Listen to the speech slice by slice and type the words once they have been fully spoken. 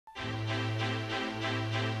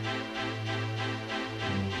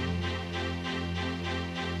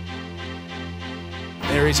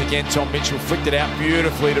There he is again, Tom Mitchell flicked it out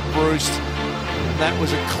beautifully to Bruce. That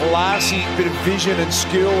was a classy bit of vision and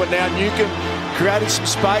skill, and now Newcomb created some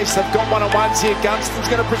space. They've got one-on-ones here.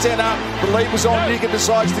 Gunston's going to present up. The lead was on. Newcomb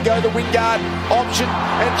decides to go the Wingard option,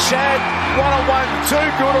 and Chad one-on-one, too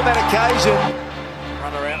good on that occasion.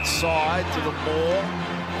 Runner outside to the Moore.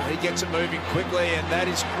 He gets it moving quickly, and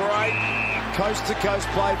that is great.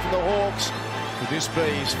 Coast-to-coast play for the Hawks. Could this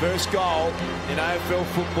be his first goal in AFL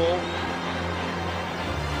football?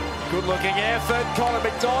 Good-looking effort. Connor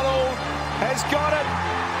McDonald has got it.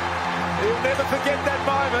 He'll never forget that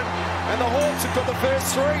moment. And the Hawks have got the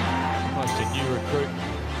first three. Almost a new recruit.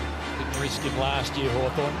 Didn't risk him last year,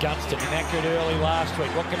 Hawthorn. Gunston inaccurate early last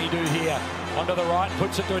week. What can he do here? Onto the right,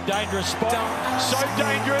 puts it to a dangerous spot. So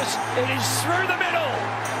dangerous, it is through the middle.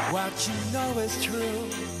 What you know is true.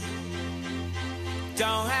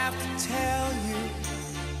 Don't have to tell you.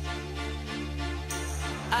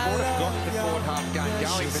 Ford have got the forward half game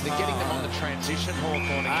going, but they're getting them on the transition,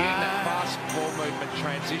 Hawthorn. Again, that fast ball movement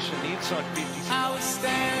transition, the inside 50. I was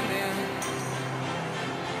standing.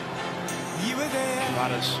 You were there.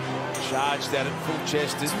 Runners charged out at full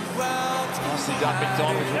chested. Nicely done,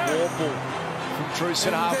 McDonald with a warble from true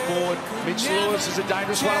centre half forward. Mitch Lewis is a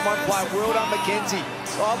dangerous one-on-one player. Well done, McKenzie.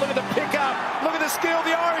 Oh, look at the pickup. Look at the skill,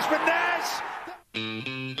 the Irishman, Nash.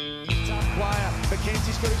 Tough player.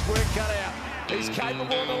 McKenzie's got his work cut out. He's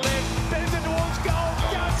capable on the left, bends it towards goal,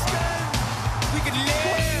 Gunston! We could live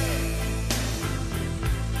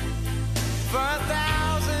for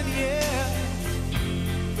 1,000 years,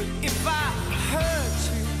 but if I hurt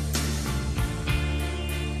you,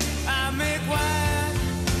 I make wine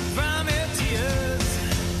from your tears.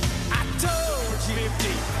 I told you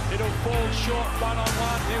 50. It'll fall short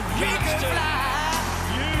one-on-one. Gunston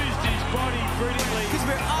used his body brilliantly.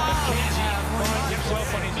 McKenzie finds himself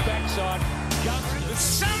on his backside. But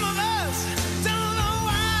some of us don't know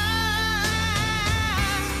why.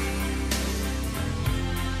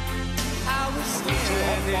 I was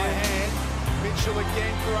standing. By hand. Mitchell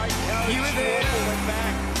again, great courage. You were there. Went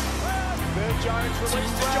back. Bert Jones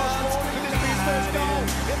released to Josh Ward. Could this be his first goal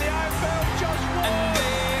in the AFL? Josh Ward.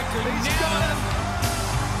 He's got it.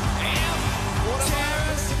 What a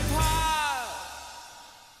Tear us apart.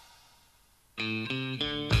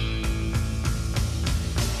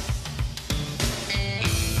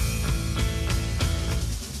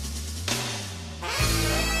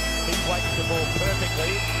 Weights the ball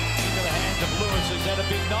perfectly into the hands of Lewis, who's had a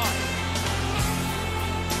big night.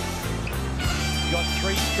 Got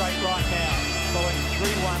 3 straight right now, following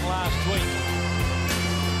 3-1 last week.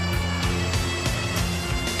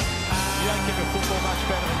 You don't give a football much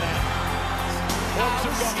better than that. Hawks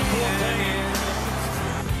have got the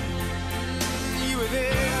 14. You were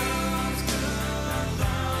there.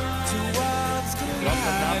 Two worlds Got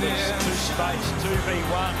the numbers, 2 space,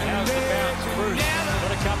 2v1. How's the bounce? Bruce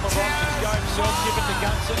got a couple of options, go himself, give it to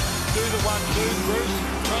Gunston. Do the 1-2, Bruce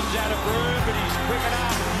runs out of room, but he's quick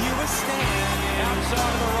enough. You were standing Outside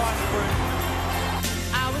of the right, Bruce.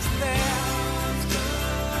 I was there.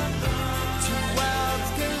 Two worlds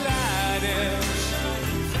collided,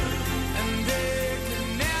 and they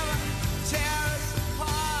could never tear us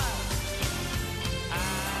apart.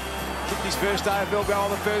 Kicked his first AFL goal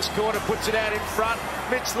in the first quarter, puts it out in front.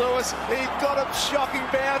 Mitch Lewis, he got a shocking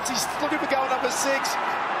bounce. He's looking for goal number 6.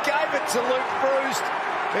 Gave it to Luke Bruce.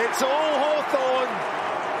 It's all Hawthorn.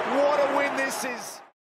 What a win this is.